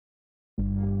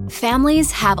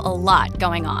Families have a lot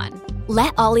going on.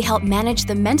 Let Ollie help manage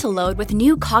the mental load with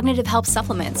new cognitive help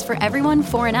supplements for everyone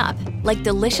 4 and up, like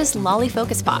delicious Lolly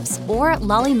Focus Pops or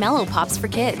Lolly Mellow Pops for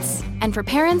kids. And for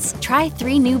parents, try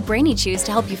 3 new Brainy Chews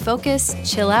to help you focus,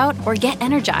 chill out, or get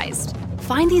energized.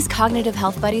 Find these cognitive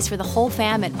health buddies for the whole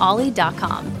fam at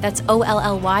ollie.com. That's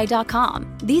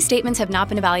OLLY.com. These statements have not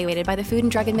been evaluated by the Food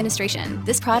and Drug Administration.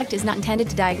 This product is not intended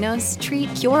to diagnose,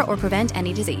 treat, cure, or prevent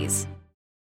any disease.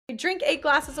 You drink 8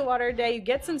 glasses of water a day, you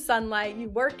get some sunlight, you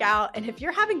work out, and if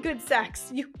you're having good sex,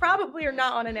 you probably are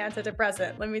not on an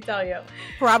antidepressant, let me tell you.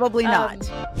 Probably not.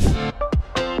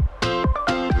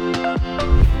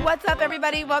 What's up,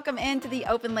 everybody? Welcome into the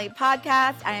Open Late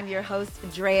podcast. I am your host,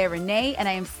 Drea Renee, and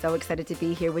I am so excited to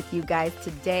be here with you guys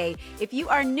today. If you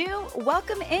are new,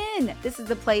 welcome in. This is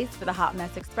the place for the hot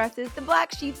mess expresses, the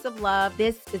black sheeps of love.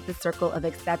 This is the circle of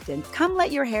acceptance. Come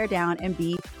let your hair down and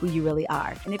be who you really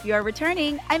are. And if you are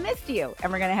returning, I missed you,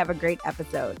 and we're going to have a great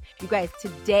episode. You guys,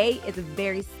 today is a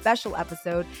very special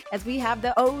episode as we have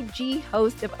the OG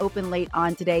host of Open Late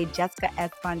on today, Jessica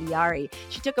Esfandiary.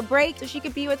 She took a break so she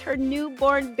could be with her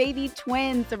newborn baby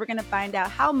twins. So we're going to find out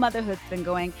how motherhood's been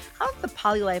going, how's the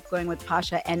poly life going with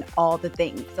Pasha, and all the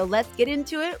things. So let's get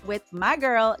into it with my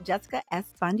girl, Jessica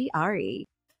Esfandiary.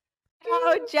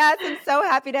 Oh, Jess, I'm so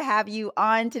happy to have you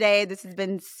on today. This has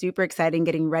been super exciting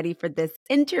getting ready for this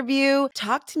interview.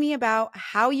 Talk to me about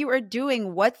how you are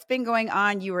doing. What's been going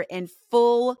on? You are in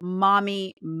full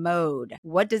mommy mode.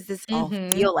 What does this all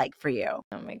feel like for you?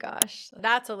 Oh my gosh,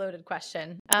 that's a loaded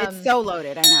question. It's so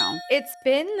loaded, I know. It's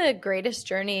been the greatest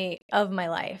journey of my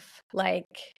life. Like,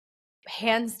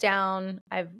 hands down,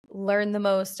 I've learned the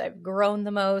most, I've grown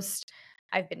the most.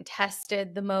 I've been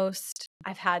tested the most.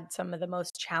 I've had some of the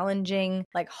most challenging,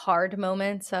 like hard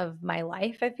moments of my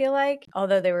life, I feel like,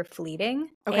 although they were fleeting.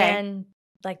 Okay. And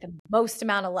like the most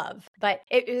amount of love. But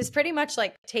it is pretty much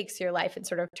like takes your life and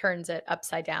sort of turns it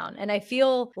upside down. And I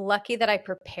feel lucky that I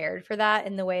prepared for that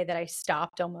in the way that I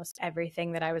stopped almost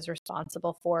everything that I was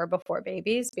responsible for before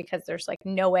babies, because there's like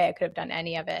no way I could have done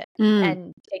any of it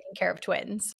and taken care of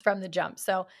twins from the jump.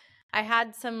 So I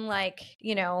had some like,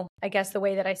 I guess the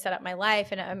way that I set up my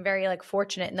life, and I'm very like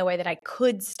fortunate in the way that I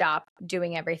could stop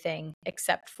doing everything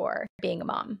except for being a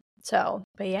mom. So,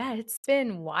 but yeah, it's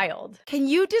been wild. Can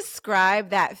you describe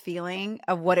that feeling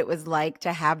of what it was like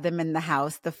to have them in the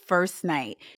house the first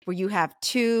night where you have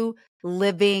 2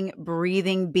 living,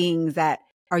 breathing beings that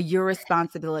are your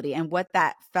responsibility, and what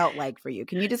that felt like for you?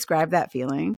 Can you describe that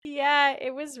feeling? Yeah,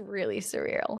 it was really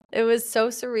surreal. It was so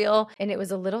surreal, and it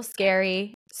was a little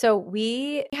scary. So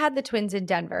we had the twins in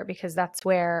Denver because that's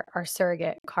where our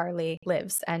surrogate, Carly,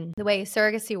 lives. And the way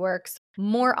surrogacy works,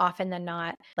 more often than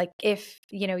not, like if,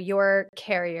 your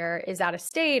carrier is out of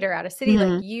state or out of city,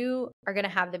 like you are going to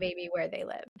have the baby where they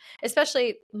live.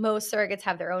 Especially most surrogates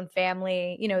have their own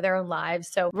family, their own lives.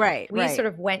 So we sort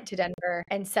of went to Denver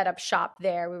and set up shop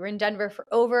there. We were in Denver for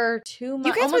over 2 months,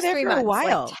 you guys almost were there 3 for months, a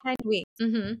while. like 10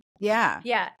 weeks. Yeah.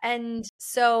 Yeah. And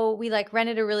so we like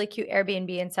rented a really cute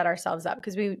Airbnb and set ourselves up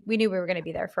because we knew we were going to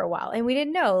be there for a while. And we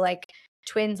didn't know, like,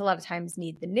 twins a lot of times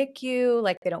need the NICU,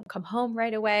 like they don't come home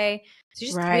right away. So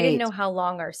we didn't know how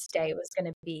long our stay was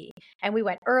going to be. And we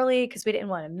went early because we didn't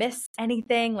want to miss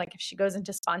anything. Like if she goes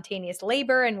into spontaneous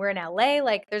labor and we're in LA,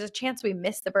 like there's a chance we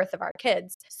miss the birth of our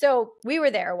kids. So we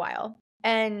were there a while,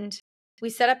 and we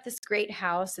set up this great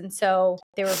house. And so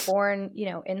they were born,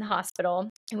 in the hospital,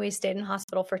 and we stayed in the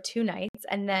hospital for 2 nights.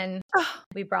 And then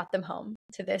we brought them home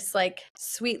to this like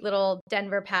sweet little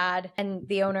Denver pad. And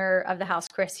the owner of the house,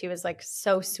 Chris, he was like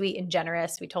so sweet and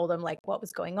generous. We told him like what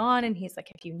was going on. And he's like,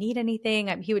 if you need anything,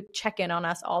 he would check in on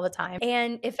us all the time.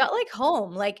 And it felt like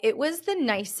home. Like it was the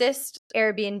nicest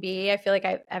Airbnb I feel like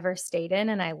I've ever stayed in.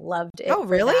 And I loved it. Oh,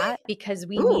 really? For that because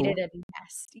we needed a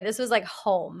nest. This was like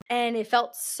home. And it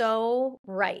felt so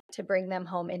right to bring them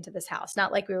home into this house.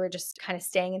 Not like we were just kind of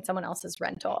staying in someone else's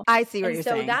rental. I see what you're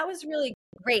saying. So that was really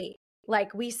great.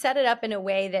 Like we set it up in a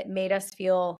way that made us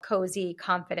feel cozy,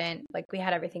 confident, like we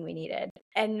had everything we needed.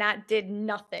 And that did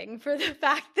nothing for the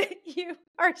fact that you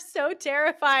are so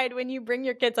terrified when you bring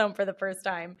your kids home for the first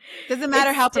time. Doesn't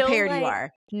matter how prepared you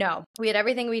are. No, we had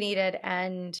everything we needed.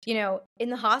 And, in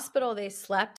the hospital, they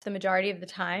slept the majority of the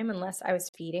time unless I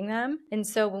was feeding them. And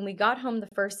so when we got home the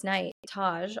first night,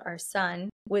 Taj, our son,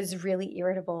 was really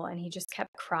irritable and he just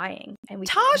kept crying. And we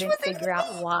couldn't figure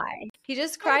out why. He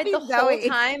just cried the whole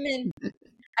time. And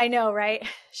I know, right?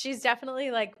 She's definitely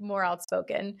like more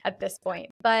outspoken at this point.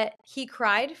 But he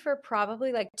cried for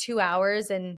probably like 2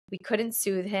 hours and we couldn't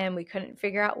soothe him. We couldn't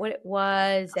figure out what it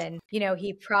was. And,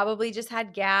 he probably just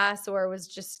had gas or was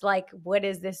just like, what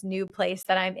is this new place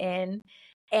that I'm in?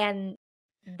 And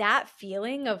that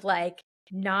feeling of like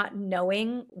not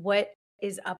knowing what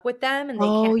is up with them and they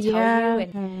Oh, can't tell you,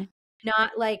 and yeah.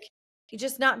 not like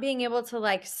just not being able to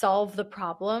like solve the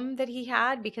problem that he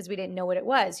had because we didn't know what it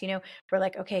was. We're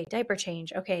like, okay, diaper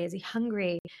change. Okay, is he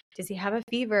hungry? Does he have a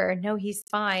fever? No, he's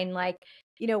fine. Like,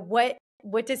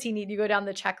 what does he need? You go down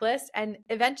the checklist, and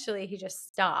eventually he just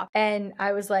stopped. And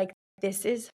I was like, this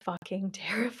is fucking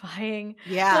terrifying.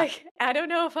 Yeah. Like, I don't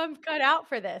know if I'm cut out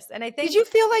for this. And I Did think you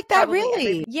feel like that probably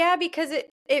really? yeah, because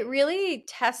it really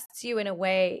tests you in a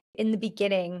way in the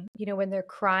beginning, when they're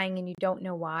crying and you don't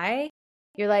know why.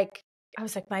 You're like, I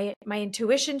was like, my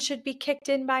intuition should be kicked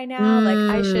in by now. Like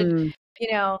I should,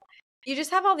 Mm, you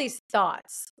just have all these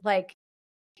thoughts. Like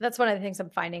that's one of the things I'm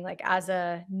finding, like as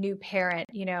a new parent,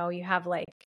 you have like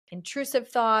intrusive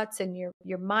thoughts and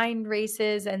your mind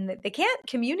races and they can't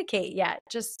communicate yet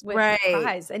just with right.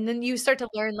 cries. And then you start to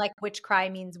learn like which cry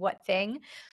means what thing.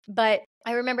 But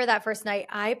I remember that first night,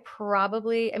 I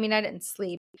didn't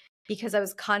sleep because I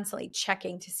was constantly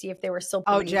checking to see if they were still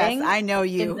Oh, Jess, breathing I know in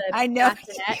you. the I know you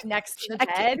bassinet next to the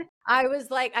checking. bed. I was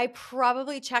like, I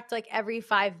probably checked like every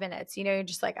 5 minutes,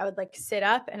 just like I would like sit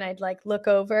up and I'd like look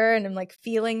over and I'm like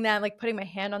feeling them, like putting my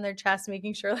hand on their chest,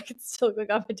 making sure like it's still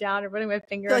going up and down or putting my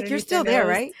finger Feel like you're underneath their still there, nose.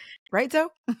 right? Right, Zoe?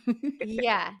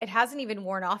 Yeah, it hasn't even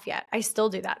worn off yet. I still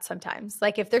do that sometimes.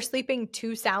 Like if they're sleeping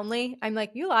too soundly, I'm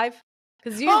like, you alive?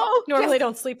 Because you Oh, normally yes.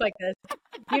 don't sleep like this.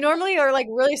 You normally are like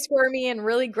really squirmy and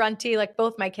really grunty. Like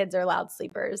both my kids are loud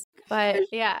sleepers. But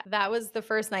yeah, that was the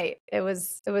first night. It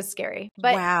was scary,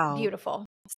 but Wow. beautiful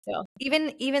still.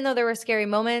 Even though there were scary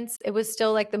moments, it was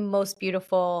still like the most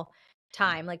beautiful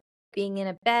time. Like being in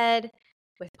a bed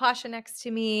with Pasha next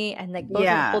to me and like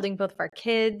Yeah. holding both of our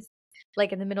kids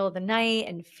like in the middle of the night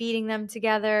and feeding them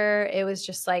together. It was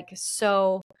just like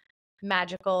so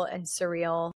magical and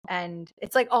surreal. And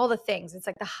it's like all the things. It's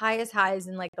like the highest highs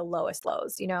and like the lowest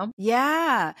lows,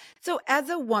 Yeah. So as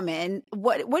a woman,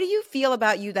 what do you feel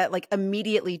about you that like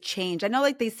immediately changed? I know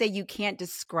like they say you can't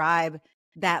describe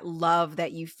that love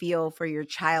that you feel for your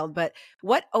child, but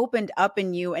what opened up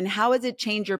in you and how has it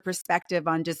changed your perspective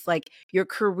on just like your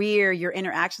career, your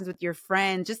interactions with your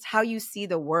friends, just how you see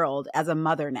the world as a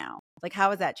mother now? Like how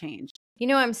has that changed?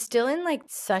 I'm still in like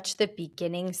such the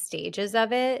beginning stages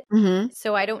of it. Mm-hmm.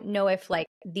 So I don't know if like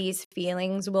these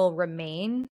feelings will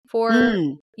remain for,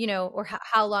 Mm. or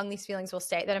how long these feelings will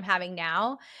stay that I'm having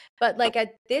now. But like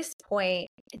at this point,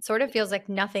 it sort of feels like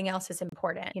nothing else is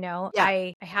important. Yeah.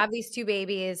 I have these two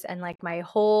babies and like my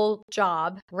whole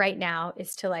job right now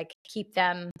is to like keep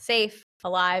them safe,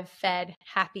 alive, fed,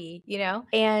 happy,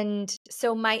 And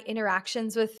so my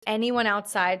interactions with anyone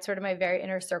outside sort of my very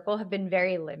inner circle have been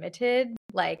very limited.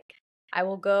 Like I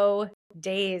will go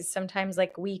days, sometimes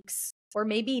like weeks or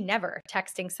maybe never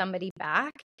texting somebody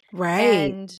back. Right.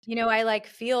 And, I like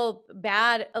feel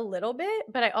bad a little bit,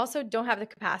 but I also don't have the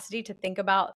capacity to think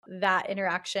about that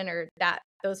interaction or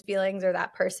those feelings or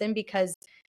that person because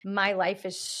my life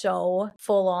is so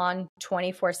full on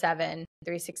 24/7,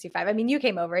 365. I mean, you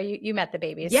came over, you met the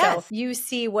babies. Yes. So you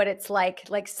see what it's like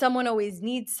someone always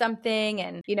needs something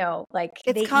and, like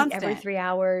It's they eat every constant. 3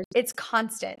 hours. It's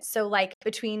constant. So like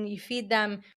between you feed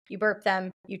them, you burp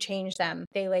them, you change them,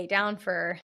 they lay down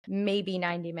for maybe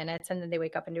 90 minutes and then they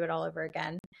wake up and do it all over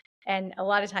again. And a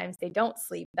lot of times they don't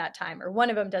sleep that time or one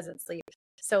of them doesn't sleep.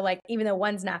 So like even though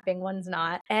one's napping, one's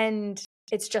not. And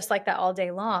it's just like that all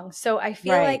day long. So I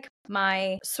feel like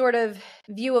my sort of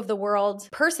view of the world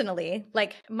personally,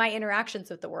 like my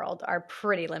interactions with the world are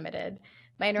pretty limited.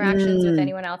 My interactions with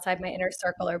anyone outside my inner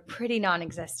circle are pretty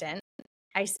non-existent.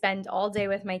 I spend all day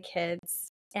with my kids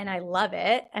and I love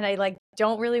it. And I like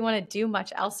don't really want to do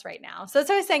much else right now. So that's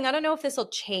what I was saying. I don't know if this will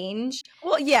change.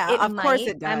 Well, yeah, It of course might.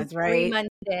 it I'm does, 3 right?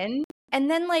 months in.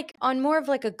 And then like on more of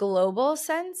like a global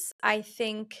sense, I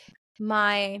think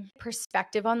my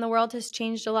perspective on the world has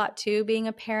changed a lot too, being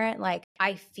a parent. Like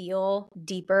I feel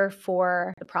deeper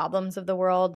for the problems of the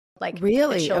world. Like the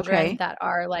Really? children Okay. that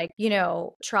are like,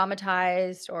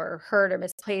 traumatized or hurt or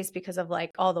misplaced because of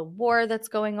like all the war that's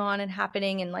going on and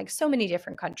happening in like so many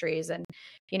different countries. And,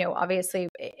 obviously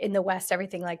in the West,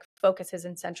 everything like focuses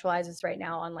and centralizes right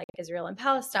now on like Israel and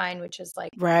Palestine, which is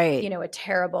like, Right. a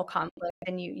terrible conflict.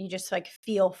 And you just like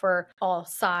feel for all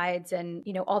sides and,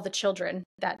 all the children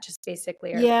that just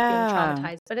basically are being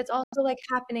traumatized. But it's also like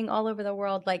happening all over the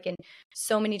world, like in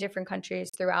so many different countries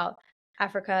throughout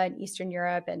Africa and Eastern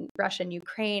Europe and Russia and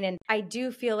Ukraine. And I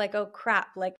do feel like, oh crap,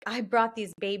 like I brought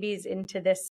these babies into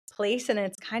this place and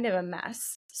it's kind of a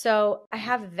mess. So I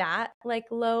have that like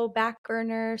low back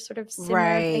burner sort of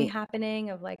simmer thing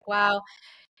happening of like, wow,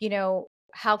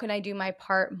 how can I do my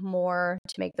part more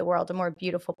to make the world a more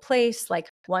beautiful place? Like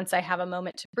once I have a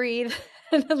moment to breathe,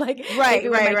 like maybe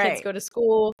when my kids go to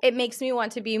school, it makes me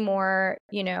want to be more,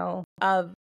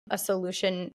 of a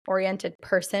solution oriented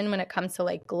person when it comes to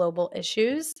like global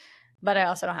issues. But I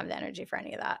also don't have the energy for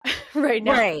any of that right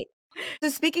now. Right. So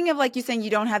speaking of like you saying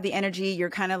you don't have the energy, you're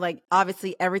kind of like,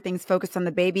 obviously everything's focused on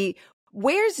the baby.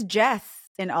 Where's Jess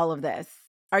in all of this?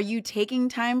 Are you taking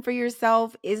time for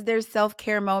yourself? Is there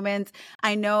self-care moments?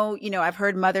 I know, I've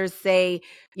heard mothers say,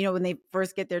 when they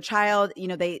first get their child,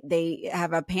 they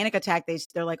have a panic attack.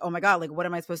 They're like, oh my God, like, what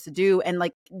am I supposed to do? And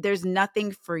like, there's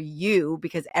nothing for you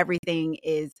because everything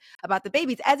is about the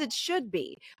babies, as it should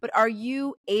be. But are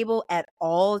you able at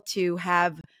all to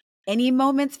have any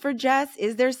moments for Jess?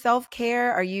 Is there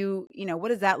self-care? Are you, what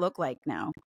does that look like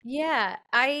now? Yeah,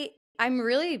 I'm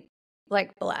really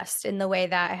like blessed in the way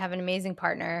that I have an amazing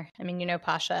partner. I mean,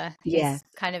 Pasha, he's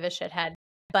kind of a shithead,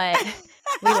 but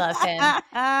we love him.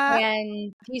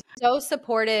 And he's so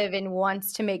supportive and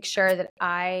wants to make sure that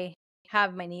I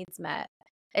have my needs met.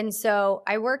 And so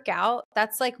I work out.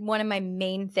 That's like one of my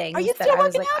main things. Are you that still I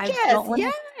was working like, out, I don't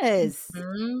want Yes.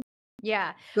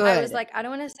 Yeah. Good. I was like, I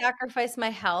don't want to sacrifice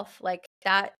my health like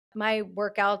that. My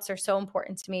workouts are so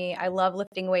important to me. I love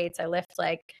lifting weights. I lift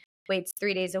like weights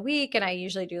 3 days a week, and I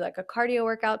usually do like a cardio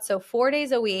workout. So 4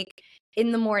 days a week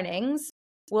in the mornings,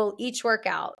 we'll each work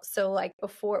out. So like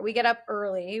before we get up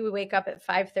early, we wake up at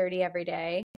 5:30 every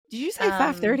day. Did you say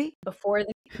 5:30? Before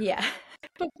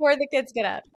the kids get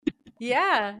up.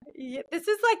 Yeah. This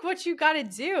is like what you got to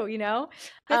do,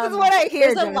 This is what I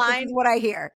hear. There's a line. This is what I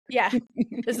hear. Yeah.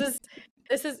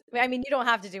 This is, I mean, you don't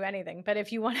have to do anything, but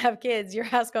if you want to have kids, your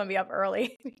house going to be up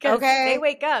early because they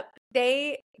wake up.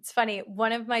 It's funny.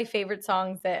 One of my favorite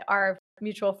songs that our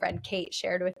mutual friend Kate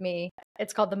shared with me,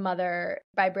 it's called The Mother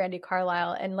by Brandi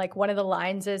Carlile. And like one of the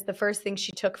lines is, the first thing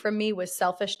she took from me was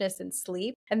selfishness and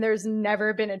sleep. And there's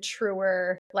never been a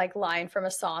truer like line from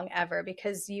a song ever,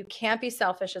 because you can't be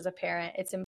selfish as a parent.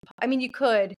 I mean, you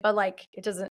could, but like it's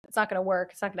not going to work.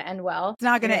 It's not going to end well. It's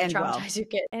not going to end well. You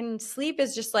get. And sleep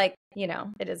is just like,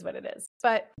 it is what it is.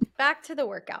 But back to the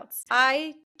workouts.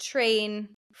 I train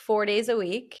 4 days a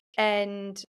week,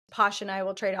 and Posh and I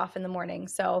will trade off in the morning.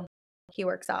 So he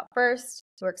works out first.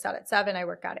 He works out at 7. I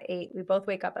work out at 8. We both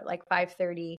wake up at like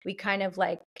 5:30. We kind of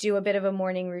like do a bit of a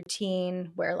morning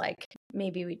routine where like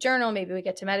maybe we journal, maybe we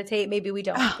get to meditate, maybe we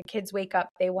don't. The kids wake up,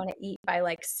 they want to eat by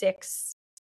like 6.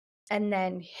 And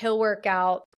then he'll work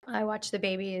out. I watch the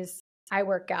babies. I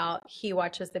work out. He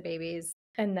watches the babies.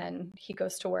 And then he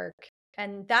goes to work.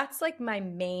 And that's like my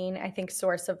main, I think,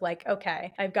 source of like,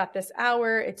 okay, I've got this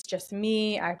hour. It's just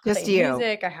me. I play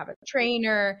music. I have a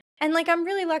trainer. And like, I'm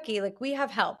really lucky. Like, we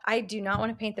have help. I do not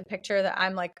want to paint the picture that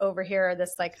I'm like over here,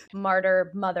 this like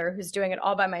martyr mother who's doing it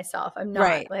all by myself. I'm not.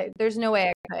 Right. Like, there's no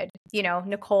way I could.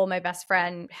 Nicole, my best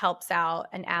friend, helps out,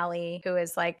 and Allie, who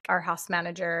is like our house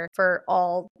manager, for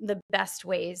all the best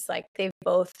ways. Like, they've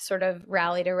both sort of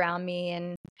rallied around me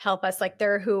and help us. Like,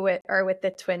 they're who are with the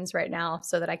twins right now,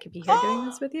 so that I could be here doing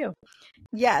this with you.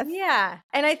 Yes. Yeah.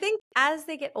 And I think as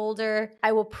they get older,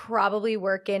 I will probably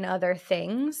work in other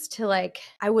things to like,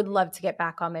 I would love to get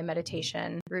back on my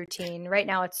meditation routine. Right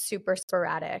now it's super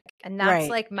sporadic. And that's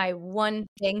like my one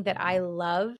thing that I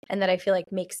love and that I feel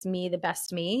like makes me the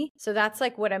best me. So that's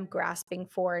like what I'm grasping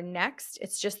for next.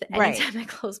 It's just that anytime I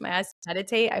close my eyes to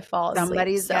meditate, I fall asleep.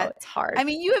 It's hard. I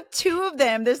mean, you have 2 of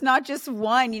them. There's not just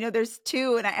one, there's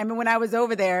 2. And I mean, when I was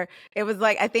over there, it was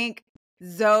like, I think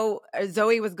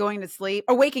Zoe was going to sleep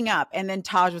or waking up, and then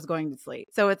Taj was going to sleep.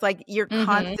 So it's like you're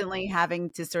constantly having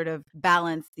to sort of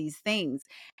balance these things.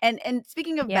 And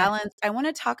speaking of balance, I want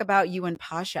to talk about you and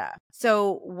Pasha.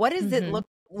 So what does it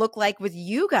look like with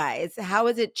you guys? How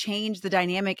has it changed the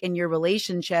dynamic in your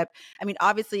relationship? I mean,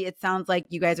 obviously it sounds like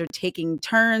you guys are taking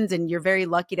turns, and you're very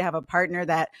lucky to have a partner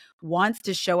that wants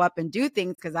to show up and do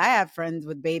things, because I have friends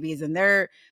with babies and their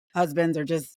husbands are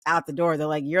just out the door. They're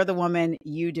like, you're the woman,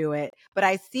 you do it. But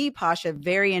I see Pasha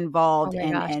very involved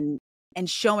and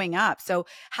showing up. So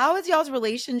how has y'all's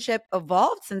relationship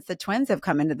evolved since the twins have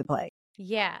come into the play?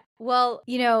 Yeah. Well,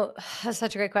 that's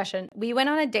such a great question. We went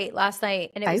on a date last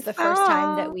night, and it was the first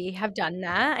time that we have done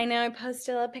that. I know I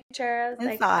posted a picture. I was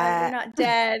like, oh, you're not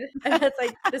dead. And it's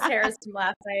like, this hair is from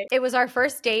last night. It was our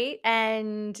first date,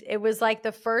 and it was like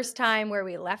the first time where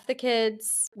we left the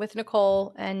kids with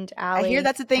Nicole and Allie. I hear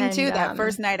that's a thing too, that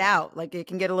first night out. Like, it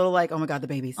can get a little like, oh my God, the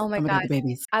babies. Oh my God, the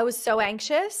babies. I was so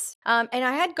anxious. And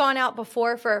I had gone out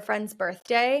before for a friend's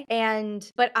birthday,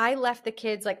 but I left the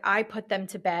kids, like I put them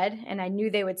to bed, and I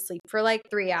knew they would sleep sleep for like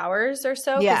 3 hours or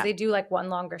so because they do like one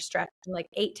longer stretch from like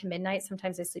 8 to midnight.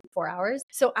 Sometimes they sleep 4 hours.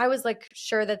 So I was like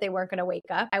sure that they weren't going to wake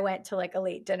up. I went to like a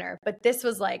late dinner, but this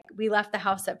was like, we left the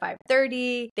house at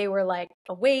 5:30. They were like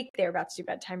awake. They were about to do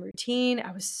bedtime routine.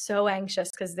 I was so anxious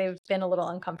because they've been a little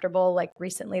uncomfortable. Like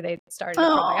recently they started a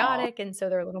probiotic and so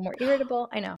they're a little more irritable.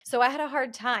 I know. So I had a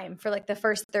hard time for like the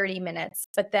first 30 minutes,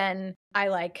 but then I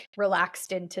like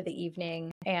relaxed into the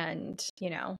evening and, you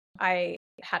know, I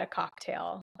had a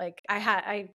cocktail. Like I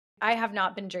have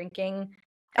not been drinking.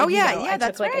 I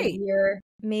that's took like right. a year,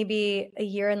 maybe a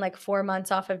year and like 4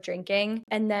 months off of drinking.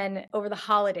 And then over the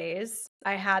holidays,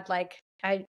 I had like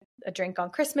a drink on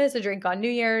Christmas, a drink on New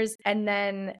Year's, and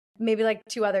then maybe like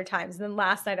 2 other times. And then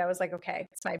last night I was like, okay,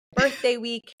 it's my birthday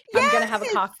week. I'm going to have a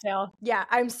cocktail. Yeah.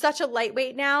 I'm such a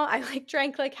lightwait now. I like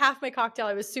drank like half my cocktail.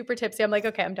 I was super tipsy. I'm like,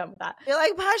 okay, I'm done with that. You're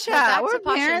like, Pasha, we're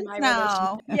parents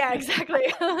now. Yeah, exactly.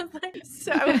 I was like,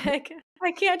 so like,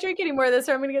 I can't drink any more of this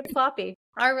or I'm going to get sloppy.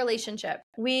 Our relationship,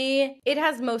 it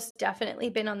has most definitely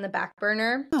been on the back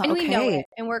burner and we know it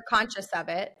and we're conscious of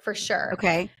it for sure.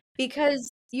 Okay. Because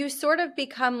you sort of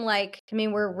become like, I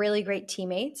mean, we're really great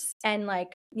teammates and like,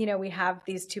 you know, we have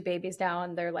these 2 babies now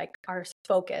and they're like, our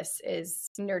focus is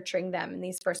nurturing them in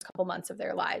these first couple months of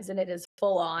their lives. And it is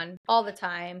full on all the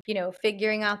time, you know,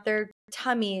 figuring out their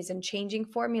tummies and changing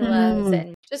formulas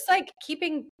and just like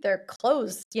keeping their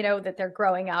clothes, you know, that they're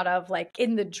growing out of like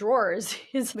in the drawers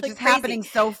is which like is crazy. happening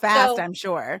so fast, I'm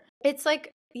sure. It's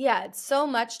like, yeah, it's so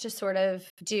much to sort of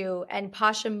do. And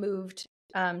Pasha moved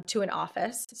to an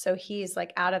office. So he's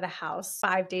like out of the house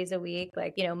 5 days a week,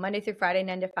 like, you know, Monday through Friday,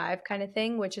 9 to 5 kind of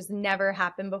thing, which has never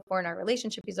happened before in our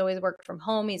relationship. He's always worked from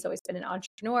home. He's always been an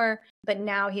entrepreneur, but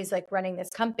now he's like running this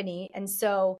company. And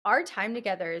so our time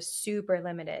together is super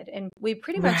limited. And we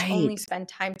pretty much only spend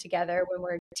time together when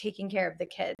we're taking care of the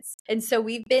kids. And so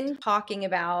we've been talking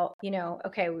about, you know,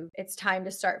 okay, it's time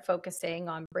to start focusing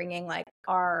on bringing like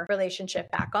our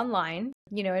relationship back online,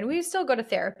 you know, and we still go to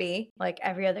therapy like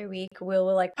every other week. We'll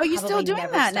like, you still doing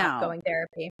never that stop now? going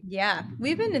therapy. Yeah.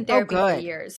 We've been in therapy for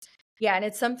years. Yeah. And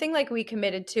it's something like we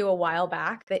committed to a while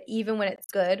back that even when it's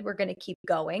good, we're going to keep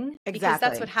going. Exactly. Because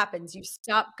that's what happens. You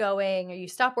stop going or you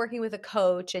stop working with a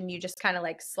coach and you just kind of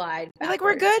like slide backwards. Like,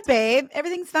 we're good, babe.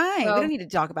 Everything's fine. We don't need to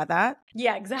talk about that.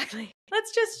 Yeah, exactly.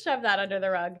 Let's just shove that under the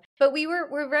rug. But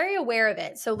we're very aware of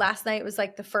it. So last night was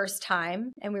like the first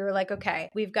time and we were like, okay,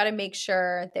 we've got to make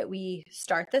sure that we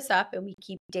start this up and we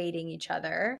keep dating each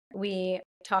other. We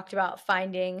talked about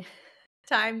finding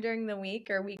time during the week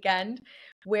or weekend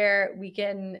where we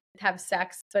can have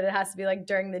sex, but it has to be like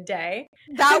during the day.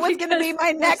 That was going to be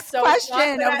my next question.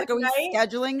 I was like, are we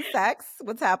scheduling sex?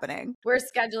 What's happening? We're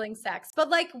scheduling sex, but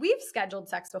like we've scheduled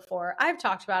sex before. I've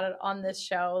talked about it on this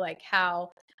show, like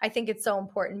how I think it's so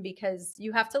important because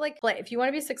you have to like play. If you want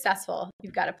to be successful,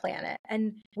 you've got to plan it.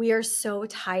 And we are so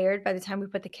tired by the time we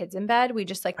put the kids in bed, we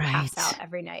just like pass out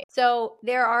every night. So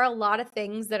there are a lot of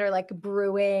things that are like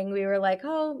brewing. We were like,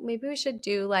 oh, maybe we should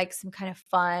do like some kind of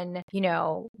fun, you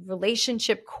know,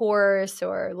 relationship course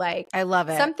or like, I love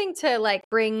it. Something to like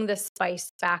bring the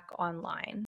spice back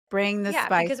online. Bring the spice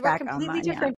back online. Because we're completely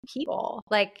different people,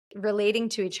 like relating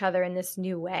to each other in this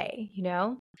new way, you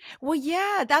know? Well,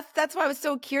 yeah, that's why I was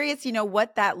so curious, you know,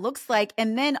 what that looks like.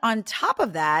 And then on top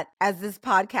of that, as this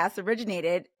podcast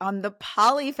originated on the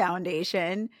Poly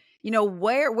Foundation, you know,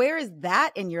 where is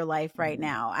that in your life right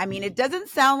now? I mean, it doesn't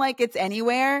sound like it's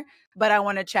anywhere, but I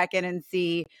want to check in and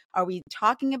see, are we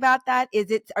talking about that?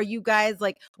 Are you guys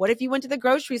like, what if you went to the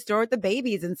grocery store with the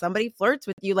babies and somebody flirts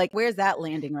with you? Like, where's that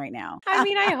landing right now? I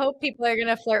mean, I hope people are going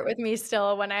to flirt with me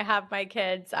still when I have my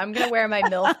kids. I'm going to wear my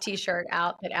MILF t-shirt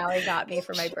out that Allie got me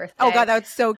for my birthday. Oh God,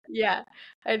 that's so. Yeah,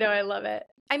 I know. I love it.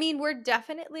 I mean, we're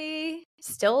definitely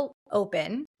still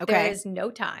open. Okay. There is no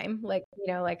time, like,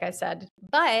 you know, like I said,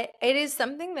 but it is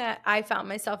something that I found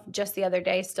myself just the other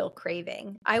day still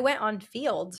craving. I went on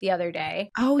Field the other day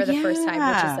for the first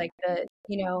time, which is like the,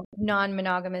 you know,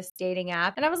 non-monogamous dating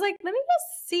app. And I was like, let me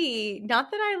just see, not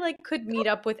that I like could meet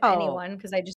up with anyone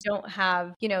because I just don't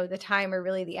have, you know, the time or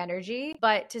really the energy,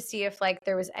 but to see if like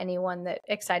there was anyone that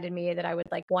excited me that I would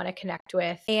like want to connect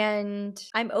with. And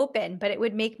I'm open, but it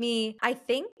would make me, I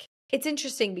think, it's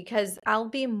interesting because I'll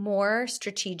be more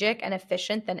strategic and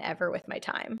efficient than ever with my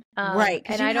time. Right.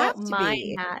 And I don't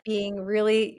mind that being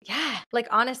really, like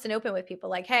honest and open with people.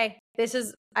 Like, hey,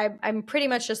 I'm pretty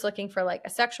much just looking for like a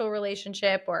sexual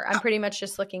relationship, or I'm pretty much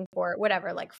just looking for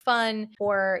whatever, like fun,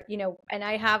 or, you know, and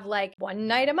I have like one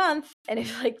night a month. And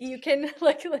if like you can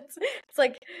like, it's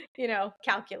like, you know,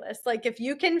 calculus, like if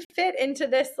you can fit into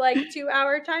this like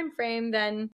 2-hour time frame,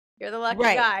 then You're the lucky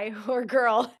Right. guy or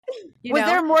girl. Was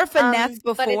there more finesse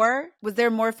But before? Was there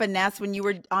more finesse when you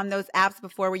were on those apps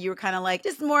before where you were kind of like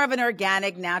just more of an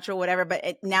organic, natural, whatever,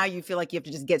 but now you feel like you have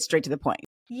to just get straight to the point?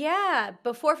 yeah,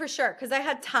 before for sure. Because I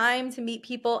had time to meet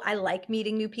people. I like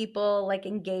meeting new people, like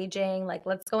engaging, like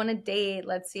let's go on a date.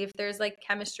 Let's see if there's like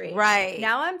chemistry. Right.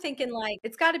 Now I'm thinking like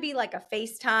it's got to be like a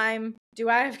FaceTime. Do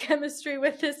I have chemistry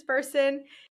with this person?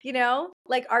 You know,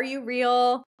 like, are you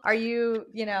real? Are you,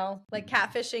 like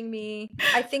catfishing me?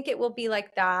 I think it will be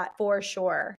like that for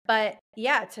sure. But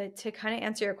yeah, to kind of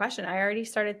answer your question, I already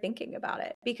started thinking about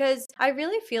it because I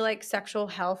really feel like sexual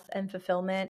health and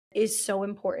fulfillment is so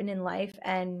important in life.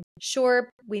 And sure,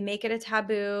 we make it a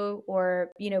taboo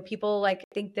or, people like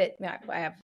think that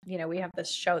we have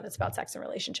this show that's about sex and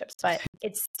relationships, but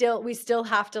we still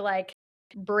have to like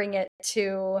bring it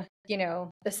to,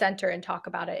 the center and talk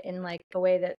about it in like a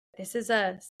way that this is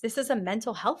a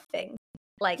mental health thing.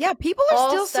 Like, yeah, people are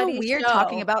still so studies weird show-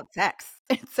 talking about sex.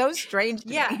 It's so strange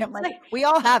to Yeah, me. I'm it's like, we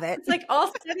all have it. It's like all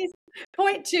studies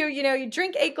point to, you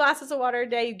drink 8 glasses of water a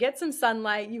day, you get some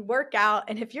sunlight, you work out,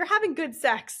 and if you're having good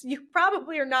sex, you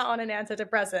probably are not on an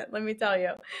antidepressant, let me tell you.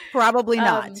 Probably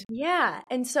not. Yeah.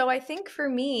 And so I think for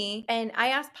me, and I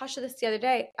asked Pasha this the other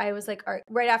day, I was like,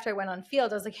 right after I went on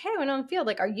field, I was like, hey, I went on field.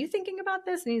 Like, are you thinking about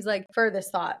this? And he's like,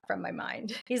 furthest thought from my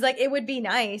mind. He's like, it would be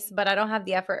nice, but I don't have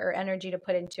the effort or energy to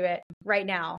put into it right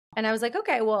now. And I was like,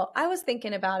 okay, well, I was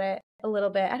thinking about it a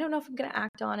little bit. I don't know if I'm going to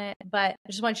act on it, but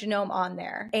I just want you to know I'm on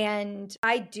there. And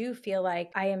I do feel like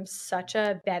I am such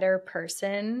a better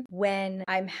person when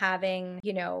I'm having,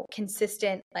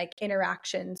 consistent like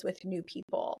interactions with new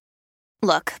people.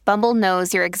 Look, Bumble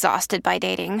knows you're exhausted by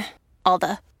dating. All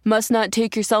the must not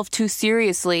take yourself too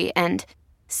seriously and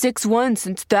 6'1"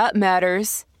 since that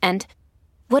matters. And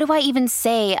what do I even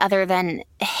say other than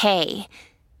hey?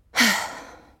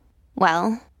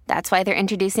 Well, that's why they're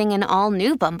introducing an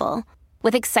all-new Bumble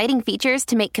with exciting features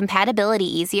to make compatibility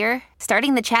easier,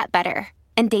 starting the chat better,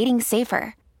 and dating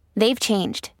safer. They've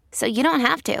changed, so you don't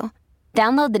have to.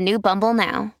 Download the new Bumble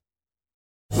now.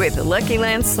 With the Lucky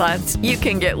Land Slots, you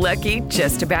can get lucky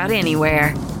just about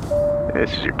anywhere.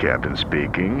 This is your captain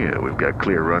speaking. We've got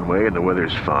clear runway and the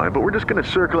weather's fine, but we're just going to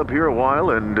circle up here a while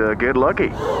and get lucky.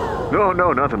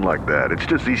 No, nothing like that. It's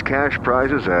just these cash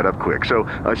prizes add up quick. So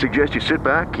I suggest you sit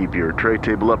back, keep your tray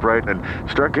table upright, and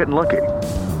start getting lucky.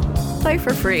 Play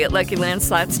for free at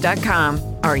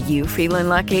LuckyLandSlots.com. Are you feeling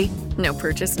lucky? No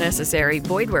purchase necessary.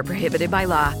 Void where prohibited by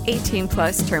law.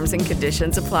 18+ terms and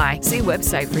conditions apply. See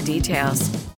website for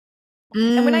details.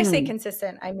 And when I say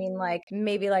consistent, I mean like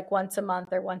maybe like once a month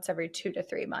or once every 2 to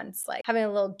 3 months, like having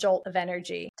a little jolt of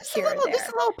energy here or there. Just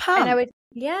a little pump. And I would,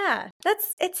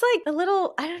 it's like a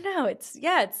little, I don't know. It's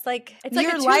like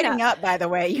you're a lighting up, by the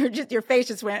way. Your face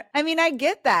just went, I mean, I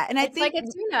get that. And I it's think like a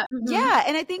tune-up. Mm-hmm. Yeah.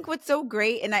 And I think what's so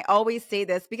great, and I always say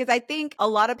this because I think a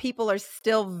lot of people are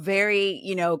still very,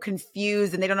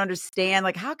 confused and they don't understand,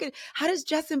 like, how does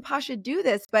Jess and Pasha do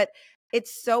this? But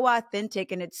it's so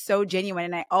authentic and it's so genuine.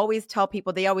 And I always tell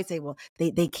people, they always say, well,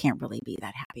 they can't really be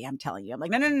that happy. I'm telling you. I'm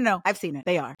like, no. I've seen it.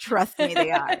 They are. Trust me, they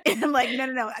are. And I'm like,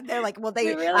 no. They're like, well,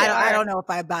 really I don't know if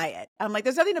I buy it. I'm like,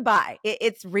 there's nothing to buy.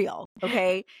 It's real.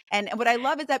 Okay. And what I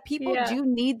love is that people do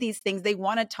need these things. They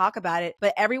want to talk about it,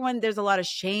 but there's a lot of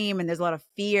shame and there's a lot of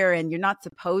fear and you're not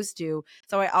supposed to.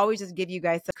 So I always just give you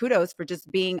guys some kudos for just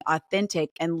being authentic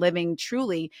and living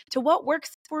truly to what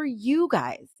works for you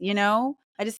guys,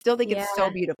 I just still think it's so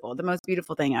beautiful. The most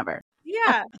beautiful thing ever.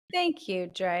 Yeah. Thank you,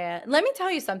 Drea. Let me tell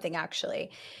you something,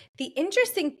 actually. The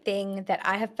interesting thing that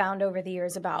I have found over the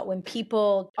years about when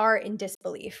people are in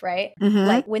disbelief, right? Mm-hmm.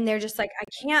 Like when they're just like, I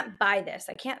can't buy this.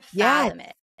 I can't fathom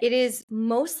it. It is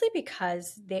mostly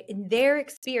because in their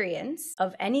experience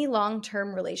of any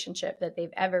long-term relationship that they've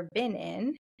ever been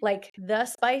in, like the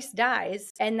spice dies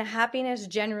and the happiness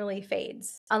generally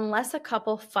fades unless a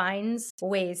couple finds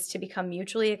ways to become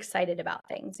mutually excited about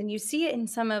things. And you see it in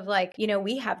some of like,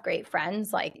 we have great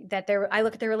friends like that. I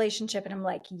look at their relationship and I'm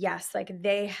like, yes, like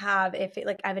they have,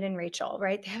 like Evan and Rachel,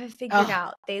 right? They have it figured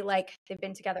out. They've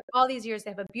been together all these years.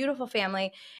 They have a beautiful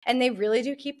family and they really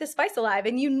do keep the spice alive.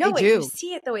 And you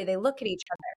see it the way they look at each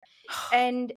other.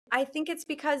 And I think it's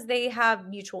because they have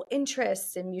mutual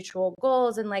interests and mutual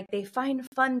goals and like they find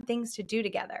fun things to do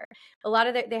together. A lot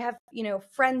of they have,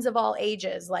 friends of all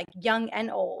ages, like young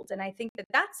and old. And I think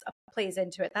that's plays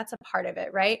into it. That's a part of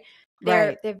it, right?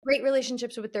 They have great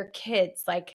relationships with their kids.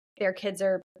 Like their kids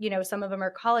are, some of them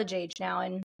are college age now.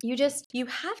 And you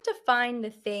have to find the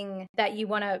thing that you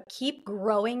want to keep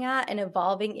growing at and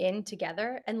evolving in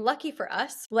together. And lucky for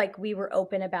us, like we were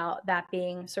open about that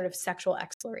being sort of sexual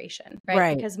exploration,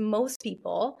 right? Because most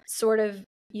people sort of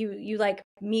you like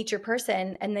meet your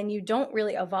person and then you don't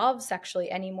really evolve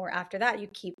sexually anymore after that. You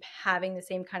keep having the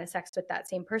same kind of sex with that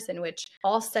same person, which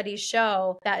all studies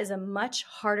show that is a much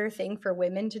harder thing for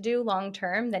women to do long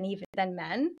term than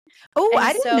men. Oh, And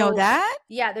I didn't know so, that.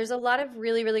 yeah, there's a lot of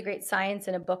really, really great science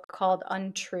in a book called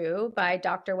Untrue by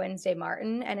Dr. Wednesday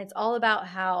Martin. And it's all about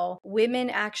how women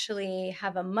actually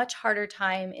have a much harder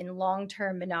time in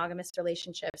long-term monogamous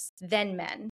relationships than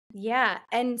men. Yeah.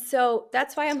 And so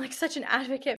that's why I'm like such an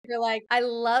advocate for like, I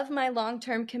love my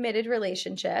long-term committed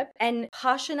relationship. And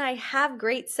Posh and I have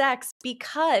great sex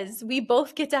because we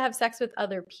both get to have sex with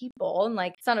other people. And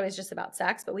like, it's not always just about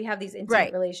sex, but we have these intimate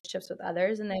Right. relationships with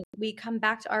others. And then we come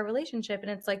back to our relationship and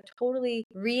it's like totally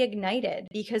reignited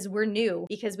because we're new,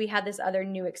 because we had this other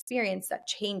new experience that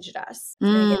changed us.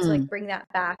 And we get to like bring that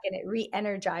back and it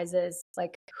re-energizes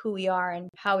like who we are and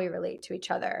how we relate to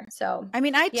each other. So I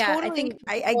mean, I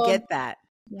get that.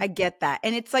 I get that.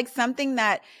 And it's like something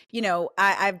that, you know,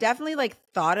 I've definitely like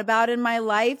thought about in my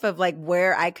life of like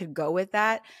where I could go with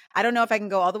that. I don't know if I can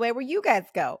go all the way where you guys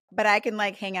go, but I can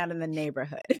like hang out in the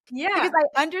neighborhood. Yeah. Because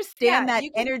I understand that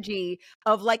energy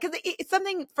of like, because it's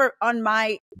something for on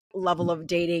my level of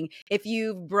dating. If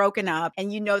you've broken up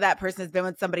and you know that person has been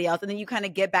with somebody else and then you kind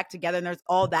of get back together and there's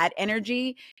all that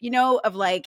energy, you know, of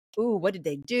like, ooh, what did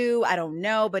they do? I don't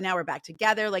know. But now we're back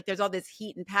together. Like there's all this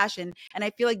heat and passion. And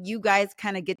I feel like you guys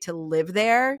kind of get to live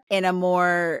there in a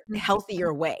more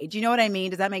healthier way. Do you know what I mean?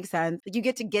 Does that make sense? Like you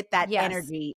get to get that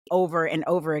energy over and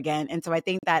over again. And so I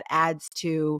think that adds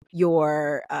to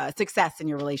your success in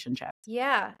your relationship.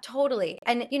 Yeah, totally.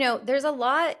 And, you know, there's a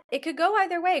lot, it could go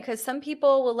either way because some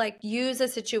people will like use a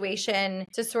situation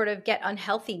to sort of get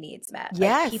unhealthy needs met.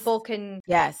 Yes. Like people can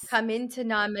come into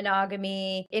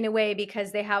non-monogamy in a way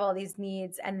because they have all these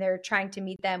needs and they're trying to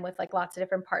meet them with like lots of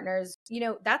different partners. You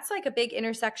know, that's like a big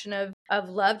intersection of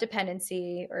love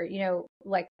dependency or, you know,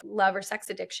 like love or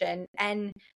sex addiction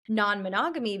and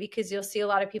non-monogamy, because you'll see a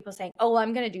lot of people saying, oh, well,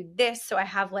 I'm going to do this. So I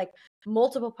have like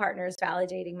multiple partners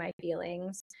validating my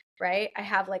feelings. Right? I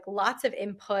have like lots of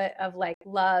input of like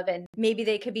love and maybe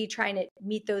they could be trying to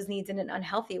meet those needs in an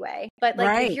unhealthy way. But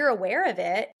like if you're aware of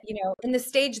it, you know, in the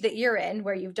stage that you're in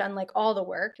where you've done like all the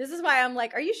work, this is why I'm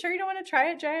like, are you sure you don't want to try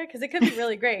it, Jaya? Because it could be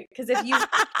really great. Because if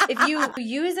you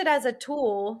use it as a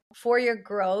tool for your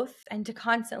growth and to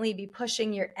constantly be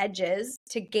pushing your edges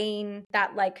to gain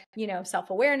that like, you know,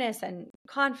 self-awareness and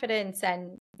confidence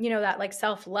and you know, that like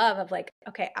self-love of like,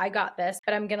 okay, I got this,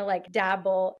 but I'm going to like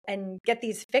dabble and get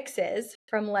these fixes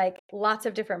from like lots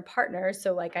of different partners.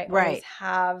 So like I always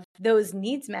have those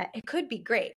needs met. It could be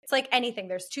great. It's like anything.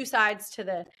 There's two sides to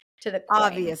the coin.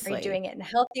 Obviously. Are you doing it in the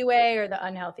healthy way or the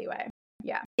unhealthy way?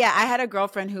 Yeah. Yeah. I had a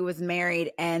girlfriend who was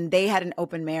married and they had an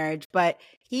open marriage, but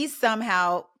he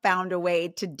somehow found a way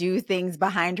to do things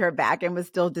behind her back and was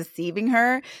still deceiving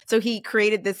her. So he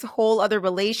created this whole other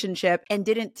relationship and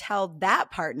didn't tell that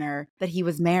partner that he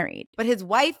was married. But his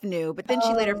wife knew, but then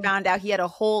she later found out he had a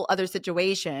whole other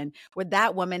situation where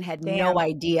that woman had no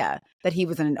idea that he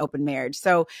was in an open marriage.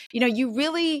 So, you know, you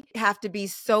really have to be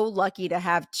so lucky to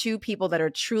have two people that are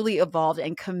truly evolved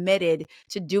and committed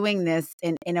to doing this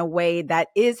in a way that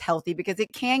is healthy, because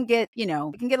it can get, you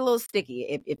know, it can get a little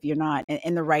sticky if you're not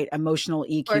in the right emotional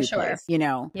EQ place, you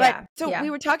know. Yeah. But so we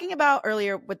were talking about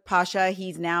earlier with Pasha,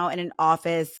 he's now in an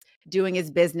office doing his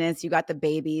business. You got the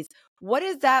babies. What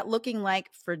is that looking like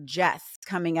for Jess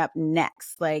coming up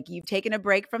next? Like you've taken a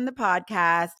break from the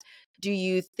podcast. Do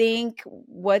you think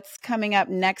what's coming up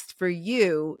next for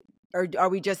you, or are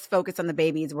we just focused on the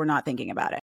babies? We're not thinking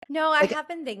about it. No, I have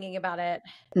been thinking about it.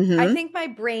 I think my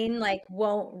brain like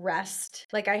won't rest.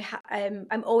 Like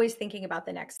I'm always thinking about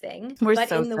the next thing, but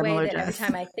so in the way that every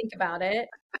time I think about it,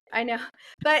 I know,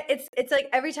 but it's like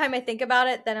every time I think about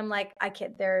it, then I'm like, I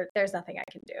can't. There's nothing I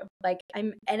can do. Like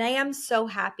I am so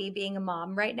happy being a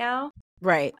mom right now.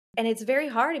 Right. And it's very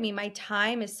hard. I mean, my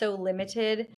time is so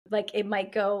limited. Like it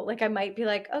might go, like I might be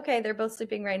like, okay, they're both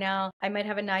sleeping right now. I might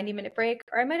have a 90-minute break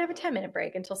or I might have a 10-minute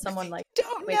break until someone like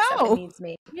wakes up and needs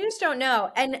me. You just don't know.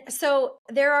 And so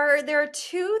there are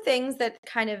two things that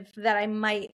that I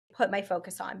might put my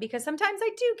focus on, because sometimes I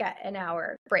do get an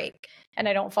hour break and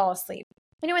I don't fall asleep.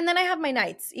 You know, and then I have my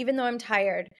nights, even though I'm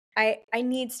tired. I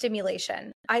need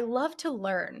stimulation. I love to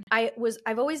learn. I've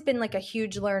always been like a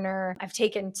huge learner. I've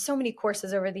taken so many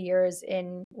courses over the years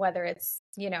in whether it's,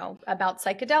 you know, about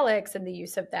psychedelics and the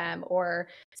use of them or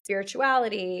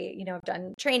spirituality. You know, I've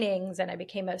done trainings and I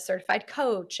became a certified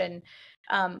coach, and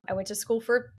I went to school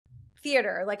for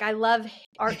theater. Like I love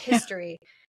art history.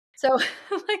 So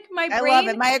like my brain, I love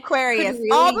it. My Aquarius, really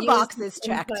all the boxes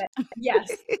checked.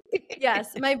 Yes.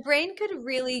 Yes. My brain could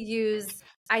really use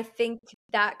I think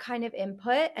that kind of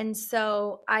input. And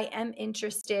so I am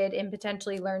interested in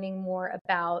potentially learning more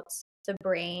about the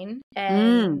brain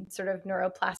and sort of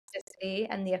neuroplasticity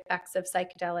and the effects of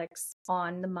psychedelics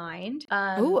on the mind.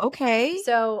 Oh, okay.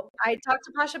 So I talked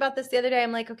to Pasha about this the other day.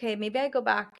 I'm like, okay, maybe I go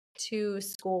back to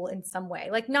school in some way,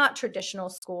 like not traditional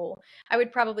school. I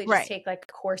would probably just take like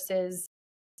courses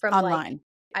from online. like,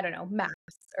 I don't know, maths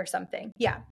or something.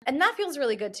 Yeah. And that feels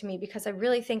really good to me because I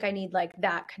really think I need like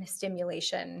that kind of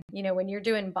stimulation. You know, when you're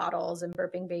doing bottles and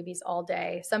burping babies all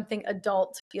day, something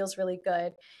adult feels really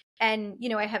good. And, you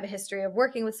know, I have a history of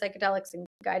working with psychedelics and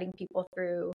guiding people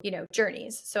through, you know,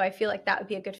 journeys. So I feel like that would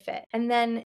be a good fit. And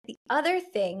then the other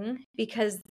thing,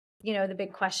 because, you know, the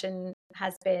big question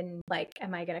has been like,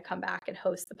 am I going to come back and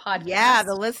host the podcast? Yeah.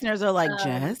 The listeners are like,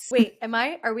 Jess. Wait,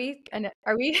 are we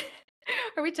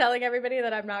telling everybody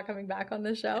that I'm not coming back on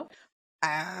the show?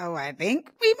 Oh, I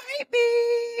think we might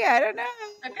be. I don't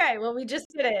know. Okay. Well, we just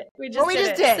did it. We just did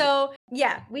it. did. So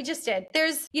yeah, we just did.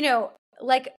 There's, you know,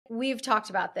 like we've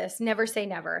talked about this, never say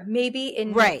never. Maybe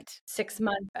in 6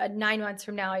 months, 9 months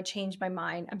from now, I change my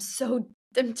mind. I'm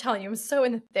telling you, I'm so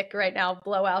in the thick right now,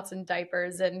 blowouts and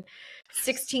diapers and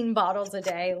 16 bottles a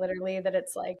day, literally, that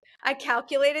it's like, I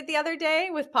calculated the other day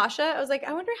with Pasha. I was like,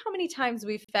 I wonder how many times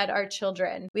we've fed our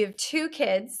children. We have 2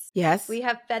 kids. Yes. We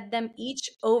have fed them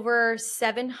each over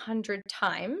 700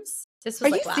 times. This was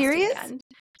Are like you last serious? weekend.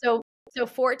 So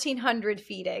 1,400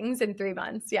 feedings in 3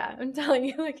 months. Yeah, I'm telling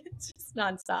you, like it's just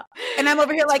nonstop. And I'm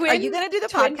over here like, are you going to do the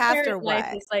podcast or what?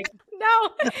 It's like, no,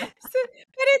 but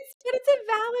it's a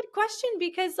valid question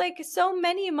because like so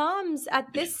many moms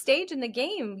at this stage in the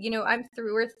game, you know,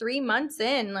 we're 3 months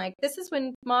in. Like this is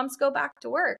when moms go back to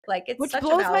work. Like it's Which such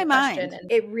blows a valid my question, mind.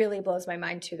 and it really blows my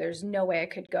mind too. There's no way I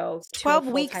could go 12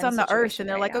 weeks on the earth, and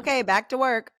they're like, okay, back to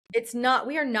work. It's not,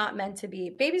 we are not meant to be,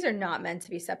 babies are not meant to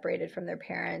be separated from their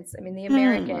parents. I mean, the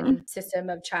American system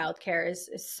of childcare is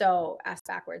so ass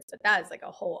backwards, but that is like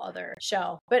a whole other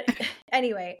show. But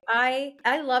anyway, I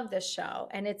love this show,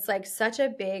 and it's like such a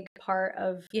big part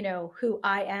of, you know, who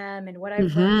I am and what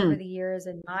I've learned over the years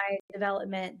and my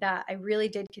development that I really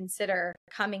did consider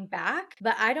coming back.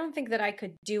 But I don't think that I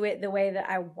could do it the way that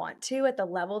I want to at the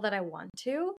level that I want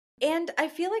to. And I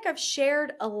feel like I've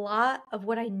shared a lot of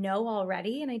what I know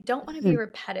already, and I don't want to be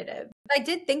repetitive. I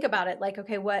did think about it, like,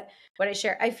 okay, what I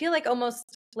share. I feel like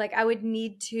almost like I would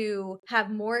need to have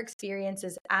more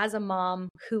experiences as a mom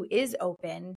who is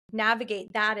open,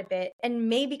 navigate that a bit, and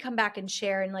maybe come back and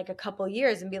share in like a couple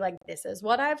years and be like, this is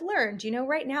what I've learned. You know,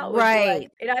 right now it would be like,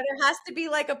 it either has to be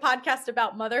like a podcast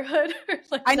about motherhood or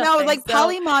like I know, like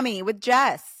Poly Mommy with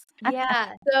Jess.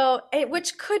 Yeah. So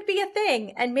which could be a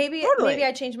thing. And maybe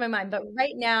I changed my mind. But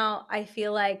right now I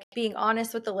feel like being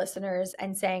honest with the listeners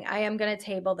and saying, I am going to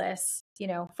table this, you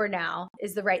know, for now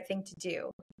is the right thing to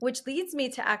do, which leads me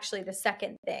to actually the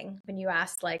second thing when you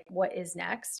asked like, what is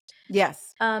next?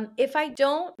 Yes. If I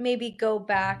don't maybe go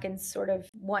back and sort of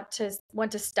want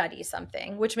to study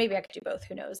something, which maybe I could do both,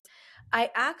 who knows? I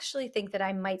actually think that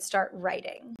I might start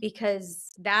writing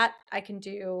because that I can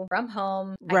do from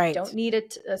home. Right. I don't need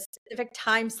a specific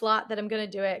time slot that I'm going to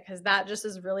do it because that just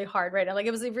is really hard right now. Like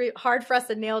it was really hard for us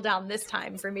to nail down this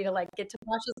time for me to like get to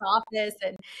Pasha's office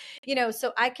and, you know,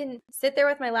 so I can sit there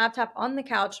with my laptop on the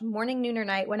couch morning, noon or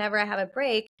night, whenever I have a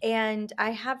break. And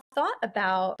I have thought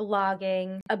about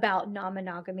blogging about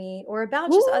non-monogamy or about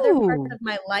just other parts of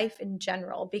my life in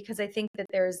general, because I think that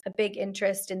there's a big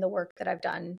interest in the work that I've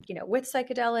done, you know, with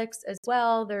psychedelics as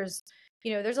well. There's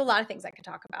a lot of things I can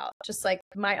talk about, just like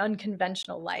my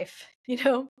unconventional life, you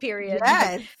know, period.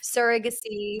 Yes.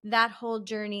 Surrogacy, that whole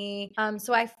journey.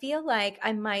 So I feel like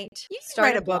I might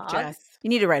write a book, Jess. You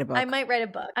need to write a book. I might write a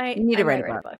book. You need to write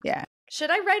a book. Yeah.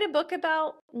 Should I write a book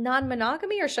about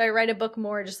non-monogamy or should I write a book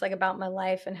more just like about my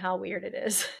life and how weird it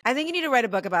is? I think you need to write a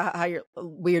book about how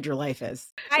weird your life is.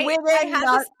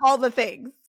 All the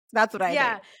things. That's what I think.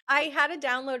 Yeah. I had a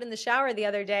download in the shower the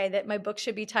other day that my book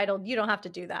should be titled, You Don't Have to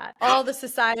Do That. All the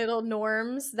societal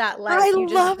norms that you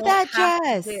just love don't that, have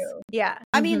Jess. to do. Yeah.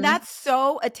 I mean, that's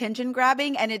so attention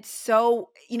grabbing. And it's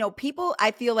so, you know,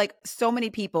 I feel like so many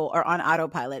people are on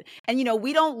autopilot. And, you know,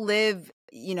 we don't live,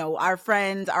 you know, our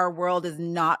friends, our world is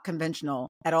not conventional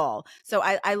at all. So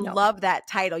I love that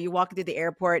title. You walk through the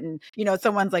airport and, you know,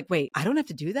 someone's like, wait, I don't have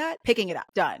to do that? Picking it up.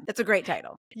 Done. That's a great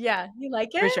title. Yeah. You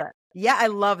like it? For sure. Yeah, I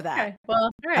love that. Okay. Well,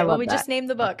 all right. Well, we just named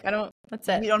the book. That's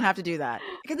it. You don't have to do that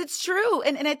because it's true.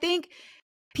 And I think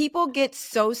people get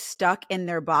so stuck in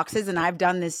their boxes, and I've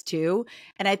done this too.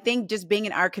 And I think just being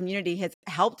in our community has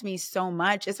helped me so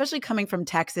much, especially coming from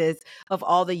Texas, of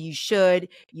all the you should,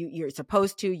 you're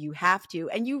supposed to, you have to,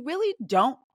 and you really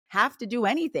don't have to do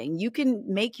anything. You can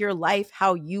make your life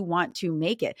how you want to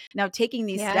make it. Now, taking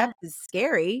these steps is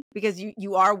scary because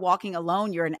you are walking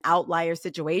alone. You're an outlier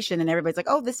situation and everybody's like,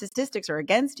 oh, the statistics are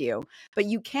against you, but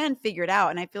you can figure it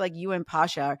out. And I feel like you and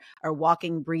Pasha are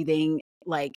walking, breathing,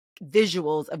 like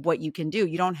visuals of what you can do.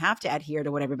 You don't have to adhere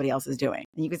to what everybody else is doing.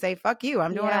 And you can say, fuck you,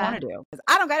 I'm doing what I want to do. Because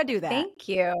I don't got to do that. Thank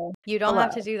you. You don't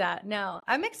have to do that. No,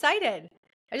 I'm excited.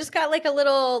 I just got like a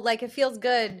little, like, it feels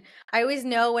good. I always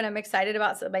know when I'm excited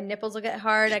about something, my nipples will get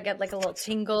hard. I get like a little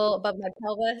tingle above my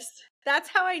pelvis. That's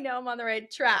how I know I'm on the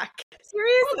right track.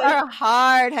 Seriously. Nipples are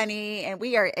hard, honey. And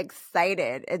we are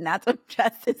excited. And that's what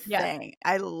Jess is saying.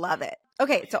 I love it.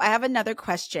 Okay, so I have another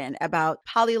question about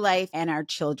poly life and our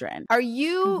children. Are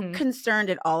you concerned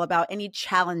at all about any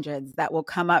challenges that will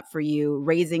come up for you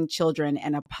raising children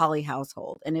in a poly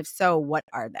household? And if so, what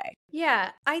are they?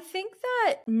 Yeah, I think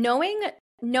that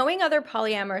knowing other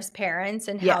polyamorous parents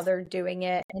and how they're doing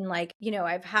it, and like, you know,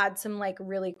 I've had some like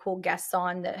really cool guests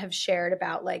on that have shared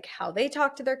about like how they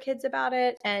talk to their kids about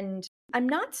it. And I'm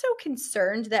not so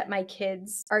concerned that my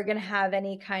kids are going to have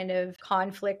any kind of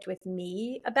conflict with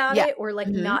me about it or like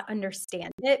not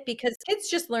understand it, because kids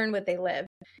just learn what they live.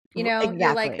 You know,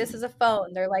 you're like, this is a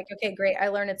phone. They're like, okay, great. I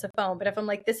learned it's a phone. But if I'm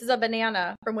like, this is a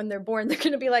banana from when they're born, they're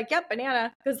going to be like, yep,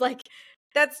 banana. Because like,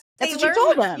 that's what you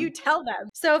told them. You tell them.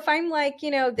 So if I'm like,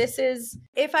 you know,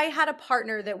 if I had a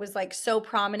partner that was like so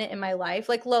prominent in my life,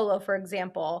 like Lolo, for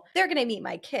example, they're going to meet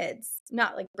my kids,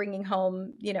 not like bringing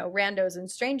home, you know, randos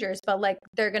and strangers, but like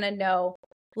they're going to know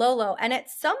Lolo. And at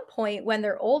some point when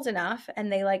they're old enough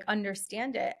and they like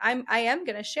understand it, I am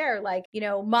going to share like, you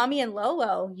know, mommy and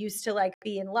Lolo used to like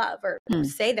be in love or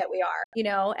say that we are, you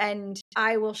know, and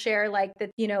I will share like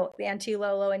that, you know, Auntie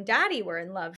Lolo and daddy were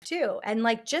in love too. And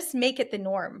like, just make it the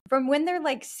norm from when they're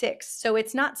like 6. So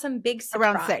it's not some big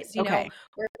surprise, around 6, you know,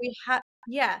 where we have,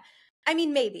 I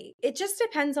mean, maybe it just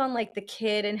depends on like the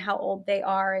kid and how old they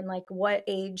are and like what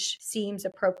age seems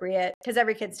appropriate, because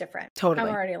every kid's different. Totally.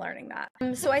 I'm already learning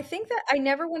that. So I think that I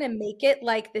never want to make it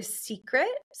like this secret.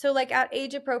 So like at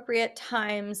age appropriate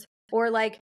times, or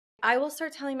like I will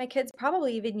start telling my kids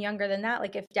probably even younger than that.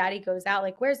 Like if daddy goes out,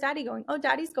 like, where's daddy going? Oh,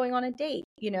 daddy's going on a date,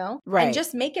 you know? Right. And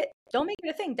just don't make it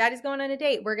a thing. Daddy's going on a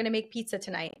date. We're going to make pizza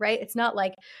tonight, right? It's not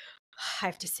like, I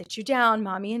have to sit you down.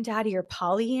 Mommy and daddy are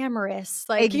polyamorous.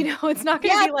 Like, you know, it's not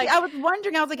going to be like, I was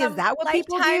wondering, I was like, is that what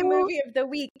people do? Movie of the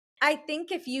week. I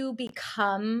think if you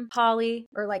become poly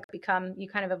or like you kind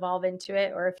of evolve into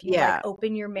it, or if you like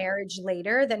open your marriage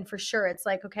later, then for sure it's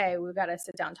like, okay, we've got to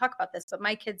sit down and talk about this. But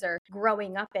my kids are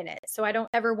growing up in it. So I don't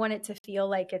ever want it to feel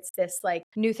like it's this like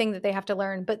new thing that they have to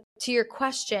learn. But to your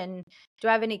question, do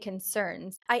I have any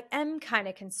concerns? I am kind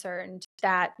of concerned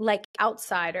that like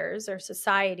outsiders or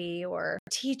society or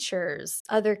teachers,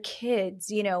 other kids,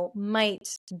 you know, might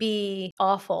be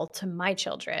awful to my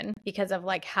children because of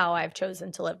like how I've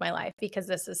chosen to live my life, because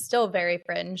this is still very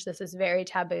fringe. This is very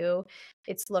taboo.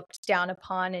 It's looked down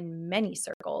upon in many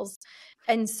circles.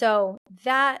 And so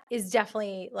that is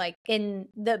definitely like on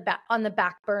the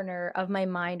back burner of my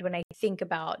mind when I think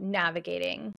about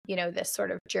navigating, you know, this sort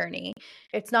of journey.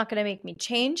 It's not going to make me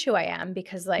change who I am,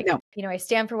 because like, you know, I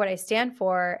stand for what I stand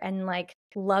for, and like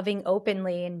loving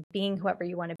openly and being whoever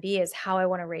you want to be is how I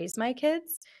want to raise my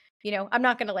kids. You know, I'm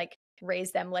not going to like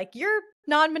raise them like you're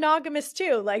non-monogamous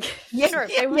too. Like, sure, of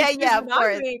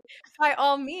course. By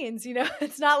all means, you know,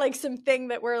 it's not like something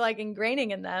that we're like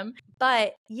ingraining in them.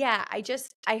 But yeah,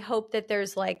 I hope that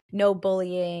there's like no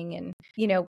bullying, and, you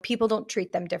know, people don't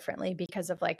treat them differently because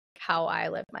of like how I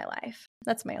live my life.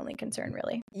 That's my only concern,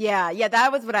 really. Yeah,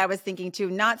 that was what I was thinking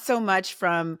too. Not so much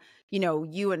from, you know,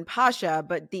 you and Pasha,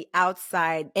 but the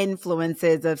outside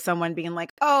influences of someone being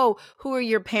like, oh, who are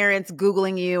your parents,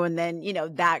 Googling you, and then, you know,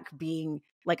 that being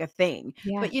like a thing.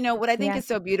 But you know, what I think is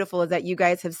so beautiful is that you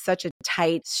guys have such a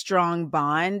tight, strong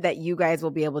bond that you guys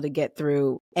will be able to get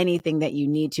through anything that you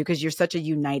need to, because you're such a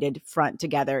united front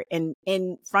together in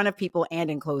front of people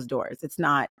and in closed doors. It's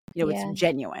not, you know, it's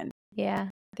genuine. Yeah.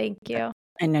 Thank you.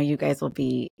 I know you guys will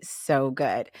be so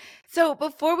good. So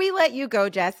before we let you go,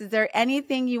 Jess, is there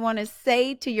anything you want to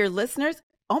say to your listeners?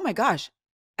 Oh my gosh,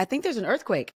 I think there's an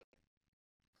earthquake.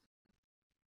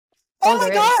 Oh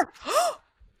my God.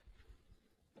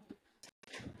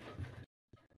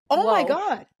 Oh my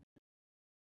God.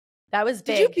 That was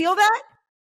big. Did you feel that?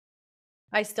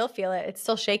 I still feel it. It's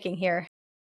still shaking here.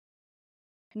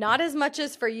 Not as much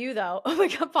as for you, though. Oh my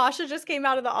God. Pasha just came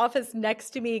out of the office next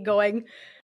to me going,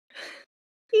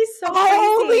 he's so crazy.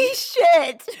 Holy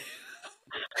shit.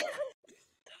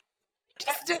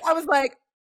 I was like,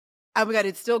 oh my God,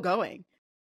 it's still going.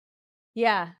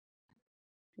 Yeah.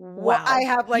 Wow. I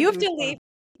have like, you have to leave.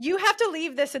 You have to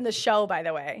leave this in the show, by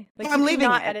the way. Like, I'm leaving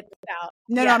not it. edit this out.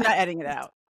 No, I'm not editing it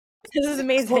out. This is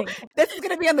amazing. This is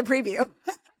going to be on the preview.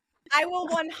 I will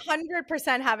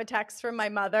 100% have a text from my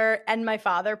mother and my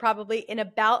father probably in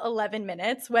about 11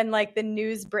 minutes when like the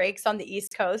news breaks on the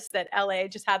East Coast that LA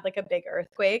just had like a big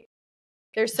earthquake.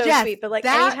 They're so sweet, but like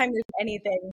anytime there's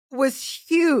anything was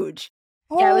huge.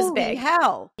 Yeah, it was big.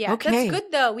 Hell. Yeah, okay. That's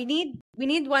good though. We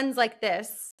need ones like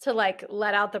this to like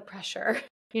let out the pressure,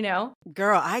 you know?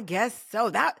 Girl, I guess so.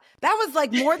 That was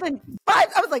like more than 5.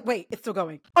 I was like, wait, it's still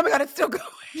going. Oh my God, it's still going.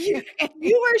 You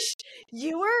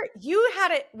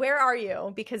had it. Where are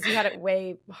you? Because you had it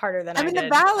way harder than I did. I'm in the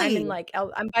valley.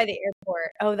 I'm by the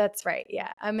airport. Oh, that's right.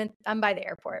 Yeah, I'm by the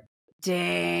airport.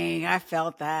 Dang, I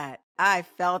felt that.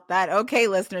 Okay,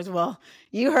 listeners. Well,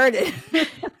 you heard it.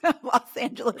 Los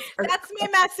Angeles. That's my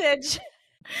message.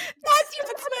 That's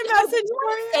my message.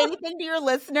 Anything to your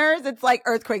listeners? It's like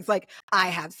earthquakes. Like, I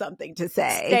have something to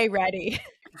say. Stay ready.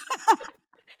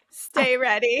 Stay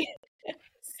ready.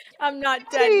 I'm not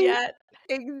done yet.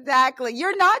 Exactly.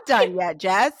 You're not done yet,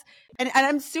 Jess. And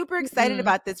I'm super excited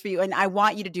about this for you. And I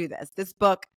want you to do this. This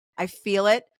book, I feel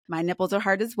it. My nipples are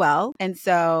hard as well. And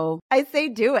so I say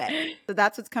do it. So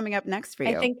that's what's coming up next for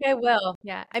you. I think I will.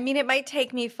 Yeah. I mean, it might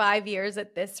take me 5 years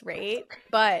at this rate,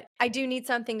 but I do need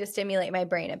something to stimulate my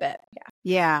brain a bit. Yeah.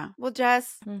 Yeah. Well,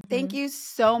 Jess, thank you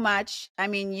so much. I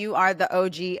mean, you are the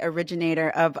OG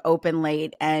originator of Open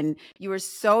Late, and you are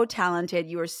so talented.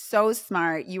 You are so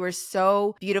smart. You are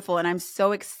so beautiful. And I'm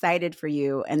so excited for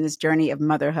you and this journey of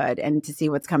motherhood and to see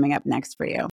what's coming up next for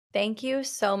you. Thank you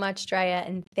so much, Drea,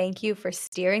 and thank you for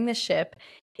steering the ship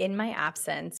in my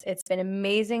absence. It's been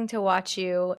amazing to watch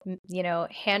you,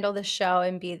 handle the show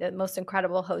and be the most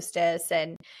incredible hostess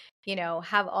and,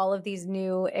 have all of these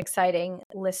new exciting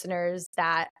listeners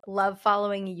that love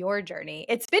following your journey.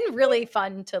 It's been really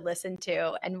fun to listen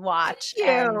to and watch.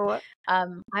 Thank you.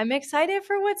 And I'm excited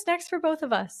for what's next for both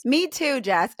of us. Me too,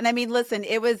 Jess. And I mean, listen,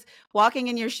 it was walking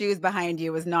in your shoes behind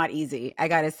you was not easy, I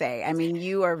got to say. I mean,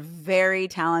 you are very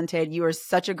talented. You are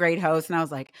such a great host. And I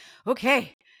was like,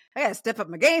 okay, I got to step up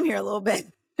my game here a little bit.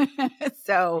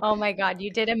 So, oh my God,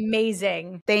 you did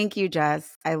amazing. Thank you,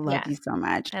 Jess. I love you so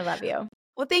much. I love you.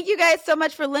 Well, thank you guys so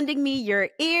much for lending me your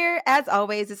ear. As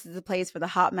always, this is the place for the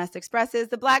hot mess expresses,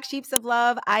 the black sheeps of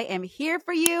love. I am here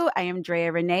for you. I am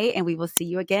Drea Renee, and we will see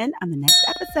you again on the next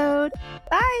episode.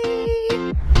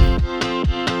 Bye.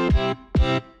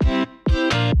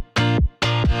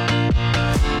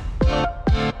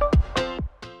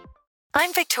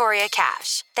 I'm Victoria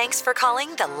Cash. Thanks for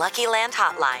calling the Lucky Land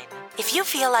Hotline. If you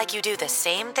feel like you do the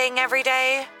same thing every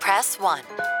day, press 1.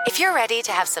 If you're ready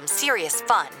to have some serious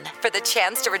fun for the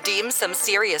chance to redeem some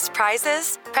serious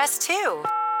prizes, press 2.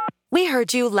 We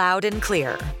heard you loud and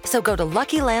clear. So go to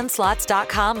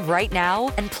LuckyLandSlots.com right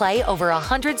now and play over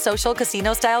 100 social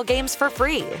casino-style games for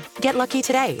free. Get lucky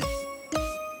today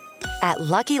at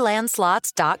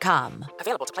LuckyLandSlots.com.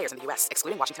 Available to players in the U.S.,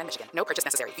 excluding Washington and Michigan. No purchase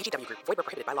necessary. VGW Group. Void where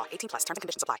prohibited by law. 18+. Terms and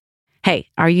conditions apply. Hey,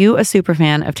 are you a super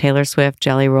fan of Taylor Swift,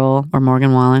 Jelly Roll, or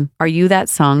Morgan Wallen? Are you that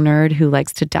song nerd who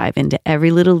likes to dive into every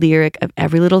little lyric of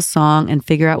every little song and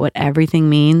figure out what everything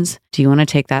means? Do you want to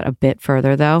take that a bit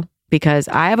further, though? Because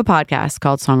I have a podcast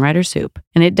called Songwriter Soup,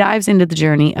 and it dives into the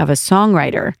journey of a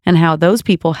songwriter and how those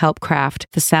people help craft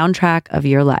the soundtrack of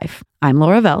your life. I'm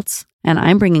Laura Veltz, and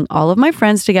I'm bringing all of my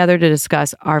friends together to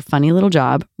discuss our funny little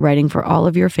job writing for all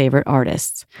of your favorite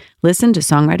artists. Listen to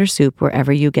Songwriter Soup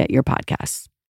wherever you get your podcasts.